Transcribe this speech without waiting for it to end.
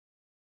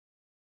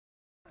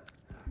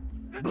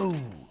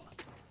Boom.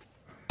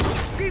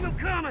 Keep them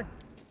coming.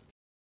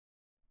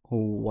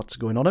 Oh, what's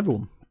going on,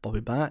 everyone?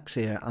 Bobbybarks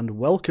here, and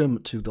welcome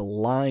to the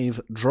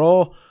live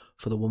draw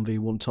for the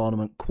 1v1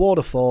 tournament,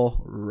 Quarter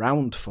 4,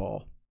 Round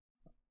 4.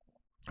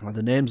 Now,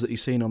 the names that you're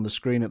seeing on the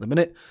screen at the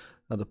minute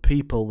are the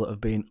people that have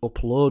been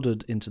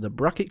uploaded into the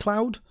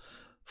Bracketcloud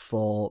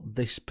for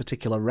this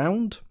particular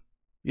round.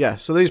 Yeah,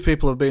 so these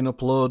people have been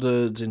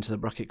uploaded into the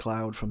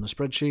Bracketcloud from the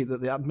spreadsheet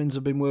that the admins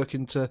have been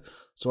working to.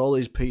 So all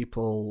these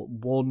people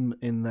won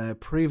in their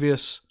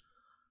previous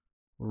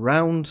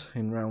round,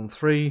 in round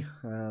 3.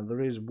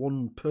 There is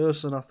one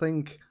person, I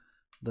think,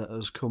 that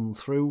has come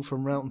through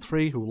from round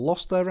 3 who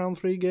lost their round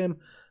 3 game.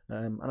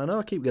 And I know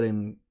I keep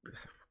getting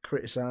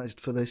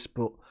criticised for this,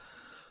 but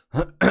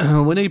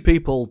we need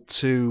people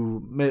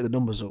to make the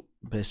numbers up,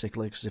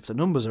 basically, because if the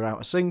numbers are out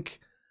of sync,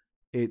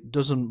 it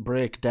doesn't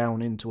break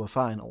down into a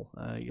final.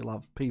 You'll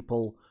have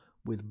people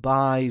with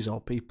buys or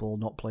people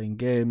not playing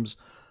games,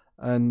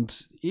 and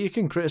you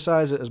can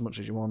criticise it as much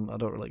as you want. I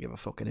don't really give a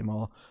fuck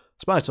anymore.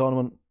 It's my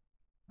tournament.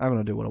 I'm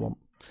going to do what I want.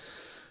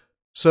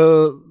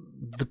 So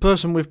the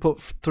person we've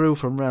put through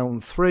from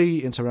round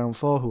 3 into round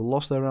 4 who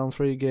lost their round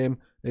 3 game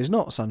is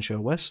not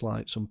Sancho West,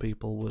 like some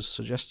people was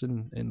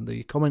suggesting in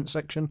the comment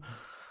section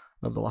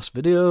of the last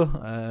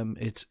video.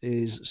 It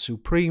is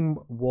Supreme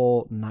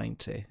War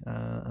 90,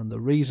 and the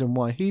reason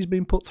why he's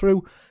been put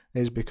through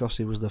is because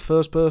he was the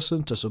first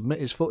person to submit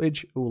his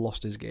footage who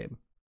lost his game.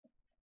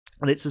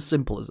 And it's as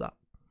simple as that.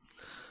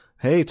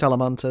 Hey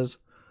Talamantes.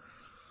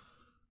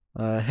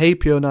 Hey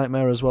Pure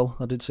Nightmare as well.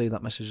 I did see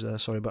that message there,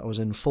 sorry, but I was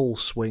in full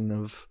swing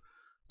of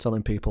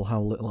telling people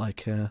how little I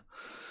care.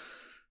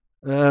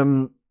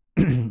 I'm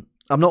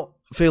not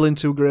feeling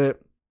too great,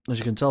 as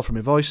you can tell from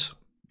my voice.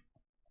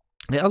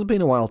 It has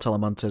been a while,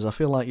 Telemantes. I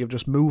feel like you've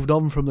just moved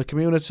on from the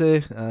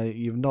community.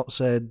 You've not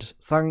said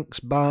thanks,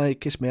 bye,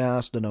 kiss me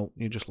ass, no,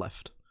 you just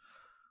left.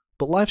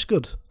 But life's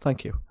good,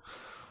 thank you.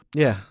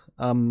 Yeah,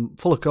 I'm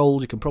full of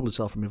cold, you can probably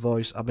tell from my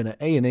voice. I've been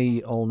at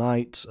A&E all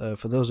night.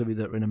 For those of you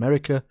that are in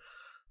America,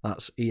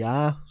 that's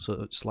ER,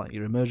 so it's like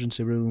your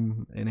emergency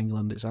room. In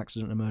England, it's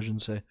accident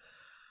emergency.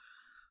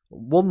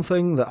 One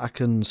thing that I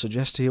can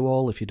suggest to you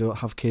all, if you don't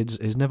have kids,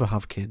 is never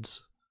have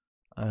kids.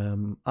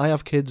 I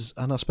have kids,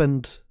 and I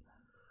spend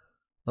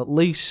at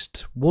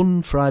least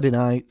one Friday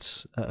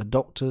night at a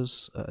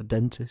doctor's, at a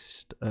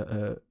dentist, at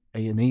a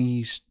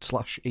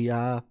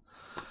A&E/ER.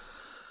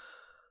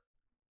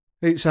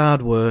 It's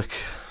hard work.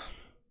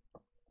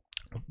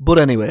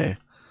 But anyway,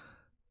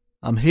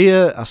 I'm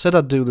here. I said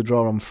I'd do the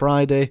draw on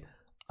Friday.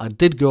 I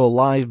did go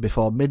live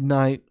before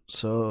midnight,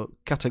 so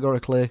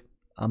categorically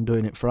I'm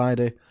doing it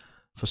Friday.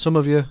 For some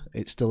of you,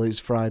 it still is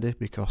Friday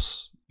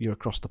because you're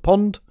across the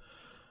pond.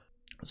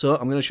 So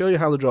I'm going to show you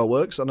how the draw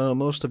works. I know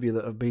most of you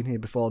that have been here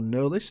before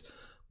know this,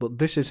 but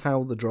this is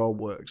how the draw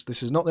works.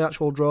 This is not the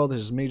actual draw,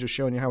 this is me just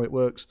showing you how it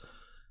works.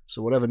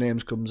 So whatever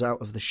names comes out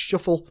of the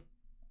shuffle,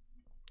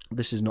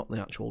 this is not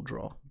the actual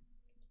draw.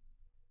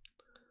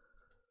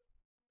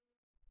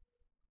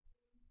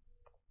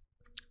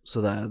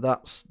 So there,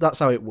 that's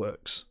how it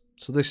works.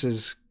 So this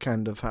is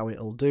kind of how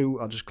it'll do.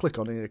 I'll just click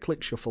on here,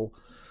 click shuffle,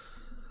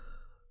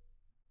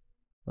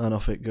 and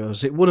off it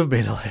goes. It would have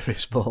been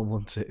hilarious form,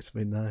 wouldn't it? It's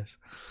been nice.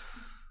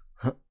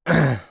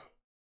 I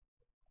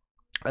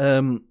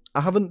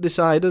haven't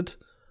decided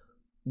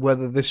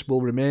whether this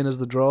will remain as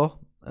the draw.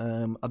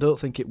 I don't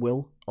think it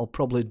will. I'll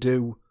probably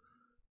do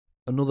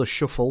another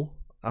shuffle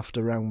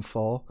after round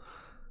 4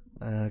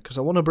 because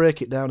I want to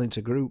break it down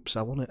into groups.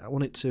 I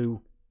want it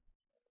to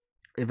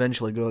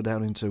eventually go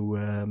down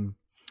into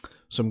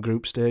some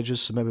group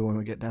stages. So maybe when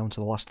we get down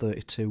to the last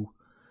 32,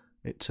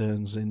 it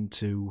turns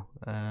into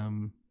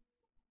 8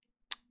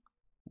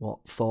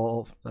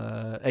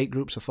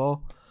 groups of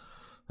 4.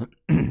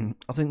 I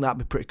think that'd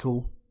be pretty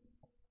cool.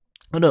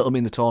 I know it'll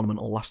mean the tournament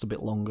will last a bit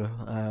longer,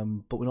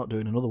 but we're not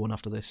doing another one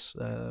after this.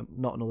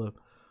 Not another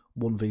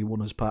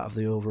 1v1 as part of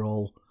the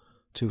overall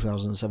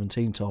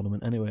 2017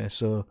 tournament anyway,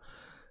 so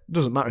it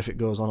doesn't matter if it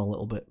goes on a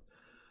little bit.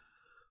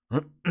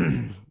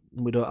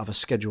 We don't have a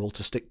schedule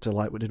to stick to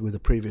like we did with the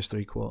previous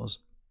 3 quarters.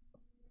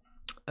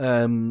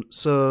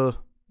 So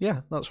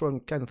yeah, that's what I'm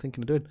kind of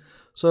thinking of doing.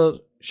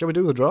 So shall we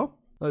do the draw?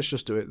 Let's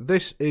just do it.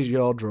 This is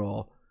your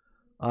draw.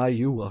 Are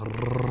you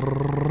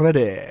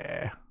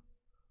ready?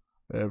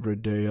 Every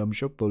day I'm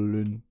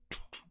shuffling.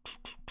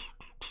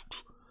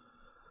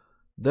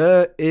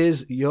 There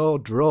is your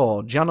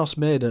draw. Janos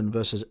Maiden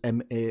versus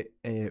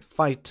MAA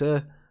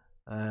Fighter.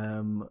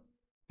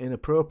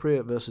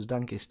 Inappropriate versus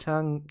Dankis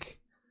Tank.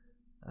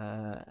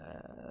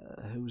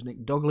 Who's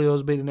Nick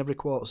Doglio's been in every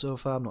quarter so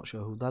far. I'm not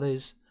sure who that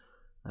is.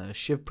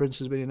 Shiv Prince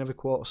has been in every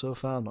quarter so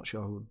far. I'm not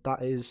sure who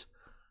that is.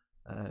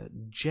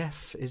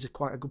 Jeff is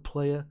quite a good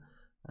player.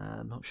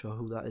 I'm not sure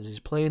who that is he's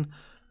playing.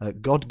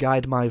 God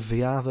Guide My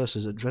VR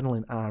versus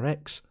Adrenaline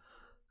RX.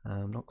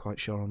 I'm not quite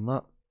sure on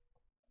that.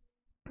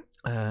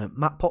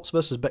 Matt Potts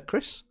versus Bet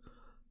Chris.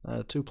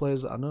 2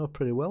 players that I know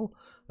pretty well.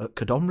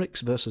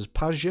 Kadomrix versus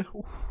Pazja.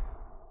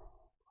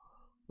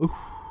 Oof.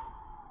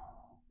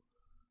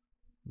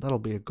 That'll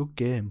be a good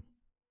game.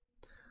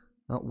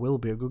 That will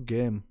be a good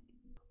game.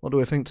 What do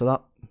we think to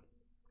that?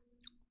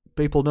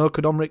 People know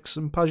Kodomrix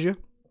and Pazia?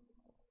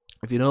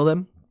 If you know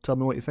them, tell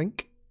me what you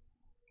think.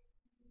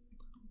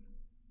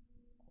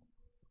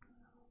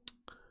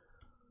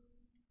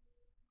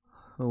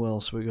 Who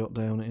else we got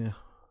down here?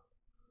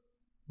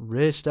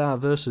 Raystar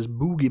versus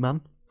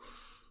Boogeyman.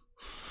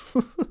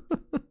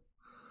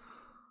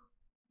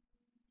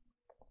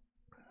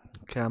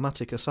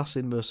 Karmatic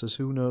Assassin versus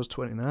Who Knows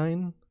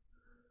 29.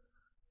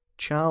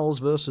 Charles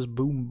versus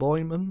Boom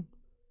Boyman.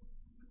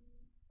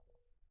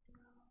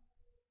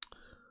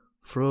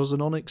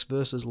 Frozen Onyx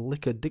versus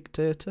Liquor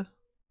Dictator.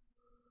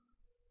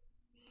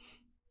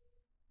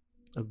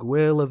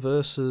 Aguela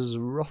versus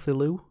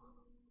Rothilou.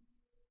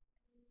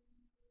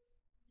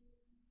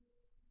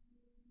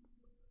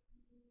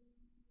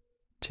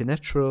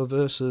 Tinetro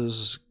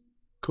versus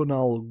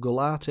Kunal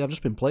Gulati. I've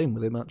just been playing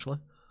with him actually.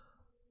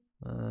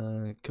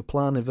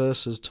 Kaplani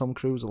versus Tom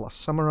Cruise, The Last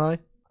Samurai.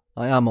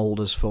 I am old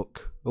as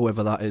fuck,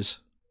 whoever that is.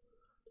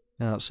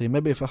 Yeah, see,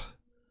 maybe if I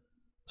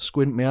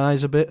squint my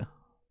eyes a bit.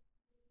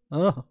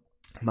 Oh,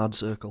 Mad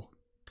Circle.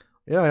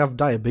 Yeah, I have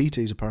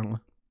diabetes apparently.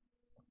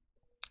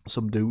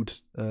 Some dude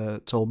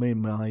told me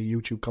in my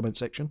YouTube comment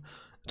section.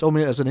 Told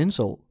me it as an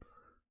insult.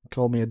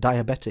 Called me a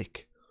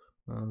diabetic.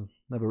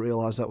 Never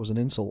realised that was an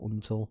insult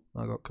until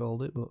I got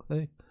called it, but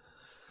hey.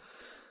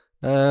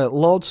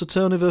 Lord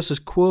Saturni versus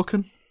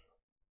Quoken.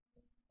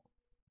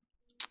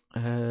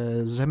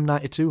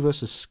 Zem92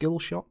 versus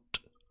Skillshot.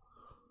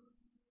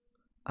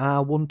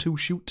 R12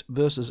 Shoot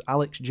versus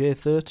Alex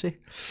J30.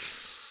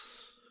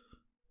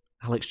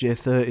 Alex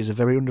J30 is a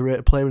very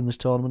underrated player in this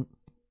tournament.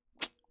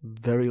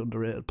 Very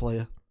underrated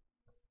player.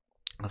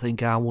 I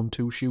think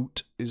R12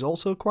 Shoot is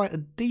also quite a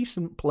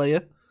decent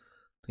player.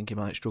 I think he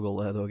might struggle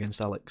there though against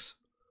Alex.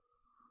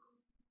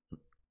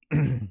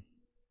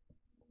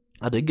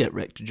 I did get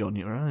wrecked, John,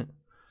 you're right.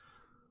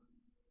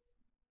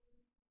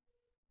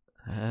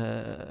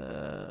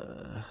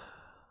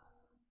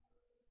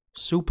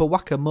 Super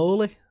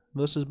Guacamole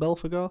versus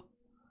Belfagor.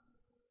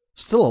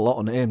 Still a lot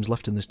of names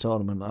left in this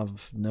tournament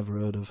I've never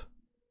heard of.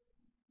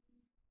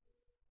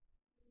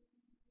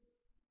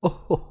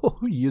 Oh,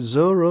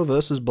 Yuzuru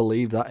versus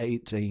Believe That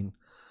 18.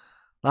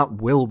 That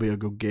will be a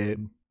good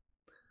game.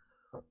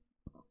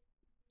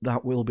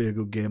 That will be a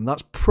good game.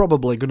 That's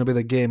probably going to be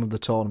the game of the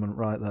tournament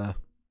right there.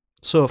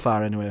 So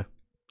far, anyway.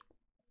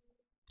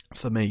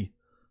 For me.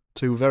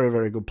 Two very,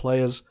 very good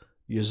players.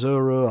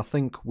 Yuzuru, I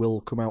think,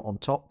 will come out on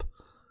top.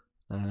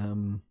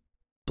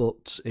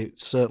 But it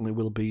certainly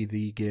will be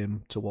the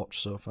game to watch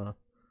so far.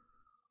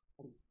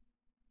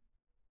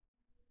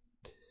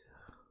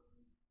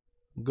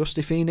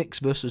 Gusty Phoenix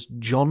versus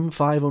John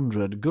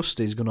 500.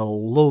 Gusty's going to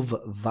love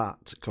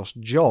that, because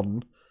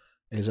John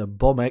is a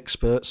bomb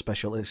expert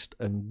specialist,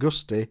 and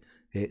Gusty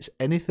hates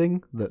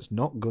anything that's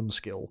not gun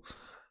skill.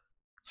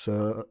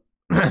 So,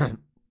 I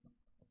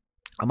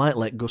might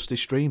let Gusty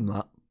stream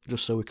that,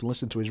 just so we can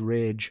listen to his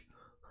rage.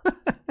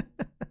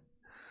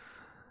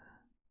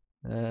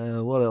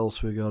 What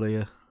else we got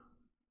here?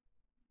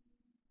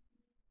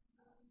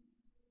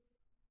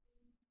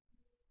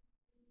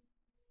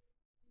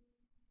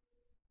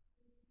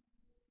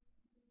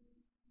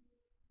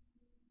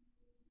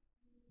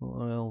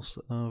 What else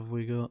have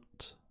we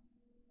got?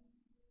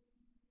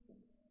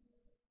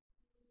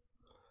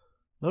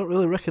 I don't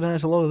really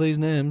recognise a lot of these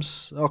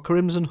names. Oh,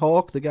 Crimson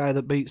Hawk, the guy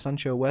that beat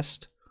Sancho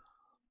West.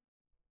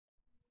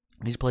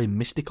 He's playing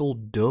Mystical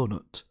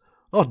Donut.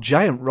 Oh,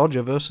 Giant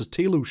Roger versus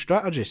TLOU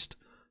Strategist.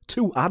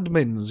 Two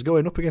admins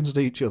going up against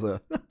each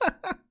other.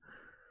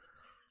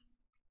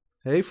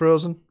 Hey,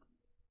 Frozen.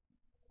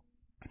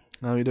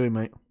 How you doing,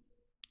 mate?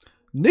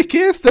 Nick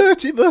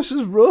A30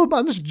 versus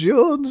Romance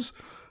Jones.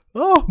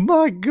 Oh,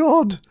 my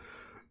God.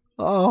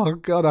 Oh,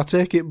 God, I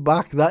take it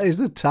back. That is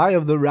the tie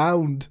of the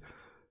round.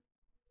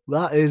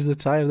 That is the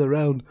tie of the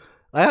round.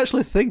 I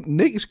actually think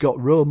Nick's got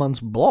Romance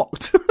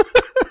blocked.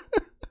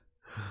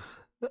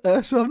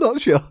 So I'm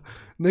not sure.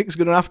 Nick's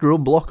going to have to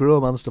unblock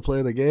Romance to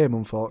play the game,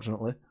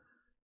 unfortunately.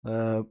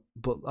 But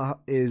that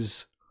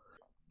is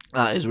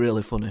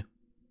really funny.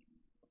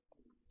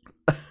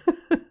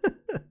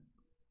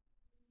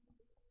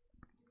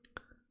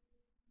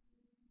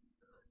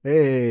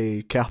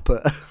 Hey,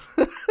 Kappa.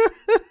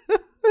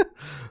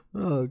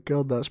 Oh,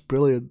 God, that's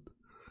brilliant.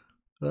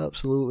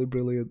 Absolutely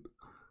brilliant.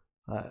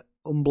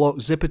 Unblock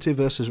Zippity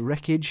versus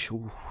Wreckage.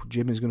 Ooh,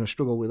 Jimmy's going to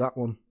struggle with that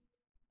one.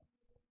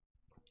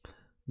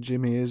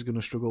 Jimmy is going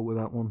to struggle with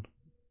that one.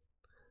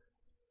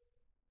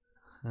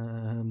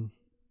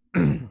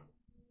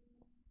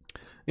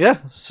 Yeah,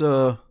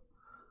 so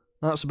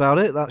that's about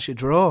it. That's your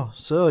draw.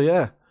 So,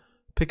 yeah,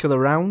 pick of the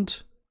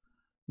round.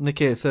 Nick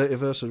A30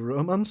 versus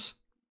Romance.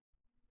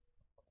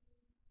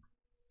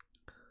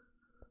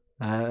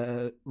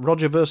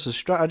 Roger versus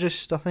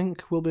Strategist, I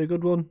think, will be a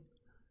good one.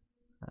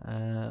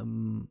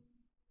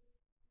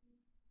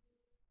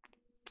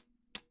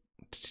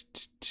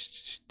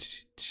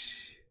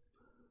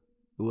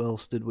 Who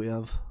else did we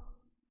have?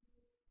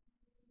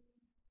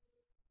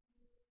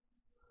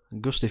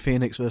 Gusty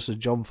Phoenix versus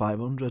John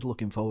 500.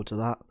 Looking forward to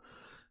that.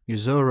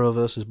 Yuzuru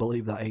versus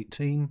Believe That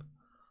 18.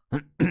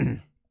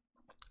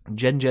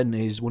 Jen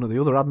is one of the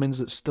other admins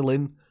that's still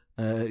in.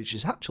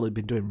 She's actually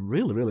been doing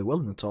really, really well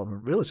in the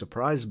tournament. Really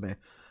surprised me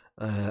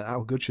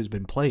how good she's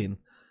been playing.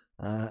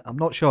 I'm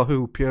not sure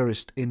who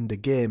purest in the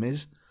game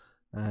is,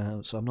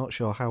 so I'm not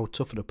sure how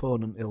tough an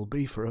opponent it'll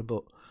be for her,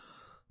 but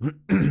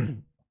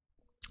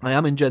I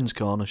am in Jen's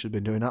corner. She's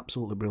been doing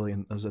absolutely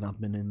brilliant as an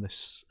admin in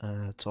this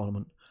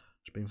tournament.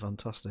 She's been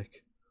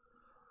fantastic.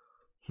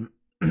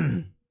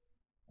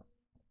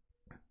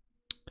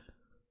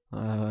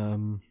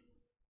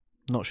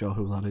 Not sure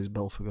who that is.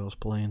 Belfagor's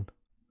playing.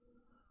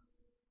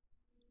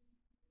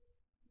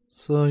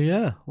 So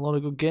yeah, a lot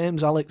of good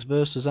games. Alex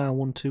versus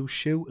R12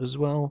 Shoot as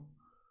well.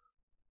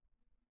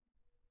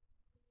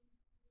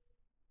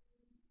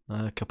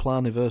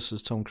 Kaplani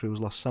versus Tom Cruise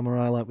Last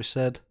Samurai, like we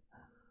said.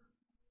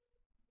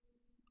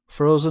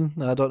 Frozen,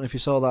 I don't know if you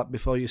saw that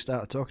before you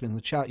started talking in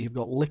the chat. You've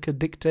got Liquor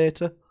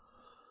Dictator.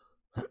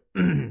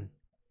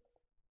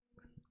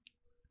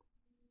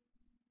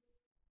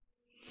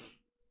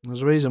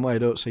 There's a reason why I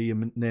don't see your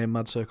name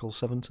Mad Circle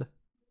 70.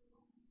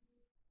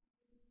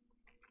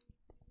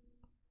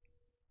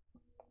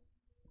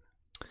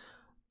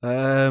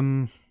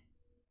 Raystar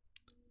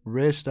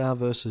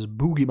versus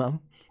Boogeyman.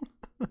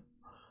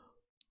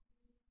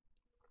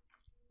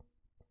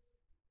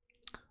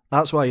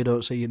 That's why you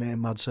don't see your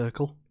name Mad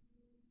Circle.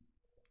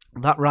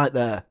 That right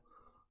there.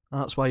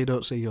 That's why you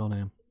don't see your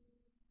name.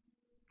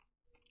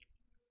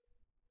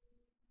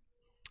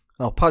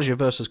 Oh, Pazia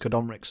versus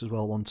Kodonrix as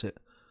well, won't it?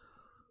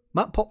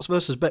 Matt Potts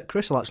versus Bet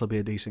Chris will actually be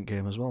a decent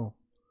game as well.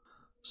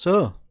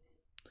 So,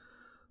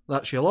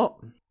 that's your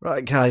lot.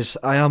 Right, guys,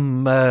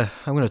 I'm going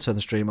to turn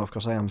the stream off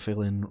because I am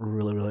feeling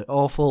really, really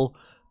awful.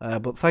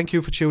 But thank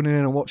you for tuning in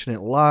and watching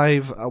it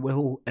live. I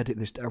will edit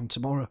this down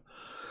tomorrow.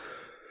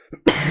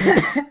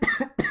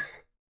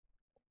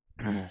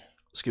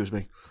 Excuse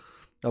me.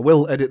 I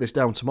will edit this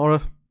down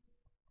tomorrow.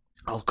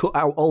 I'll cut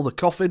out all the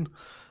coughing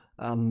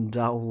and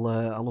I'll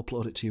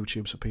upload it to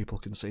YouTube so people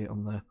can see it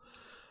on there.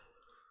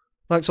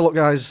 Thanks a lot,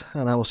 guys,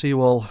 and I will see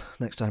you all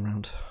next time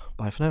round.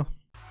 Bye for now.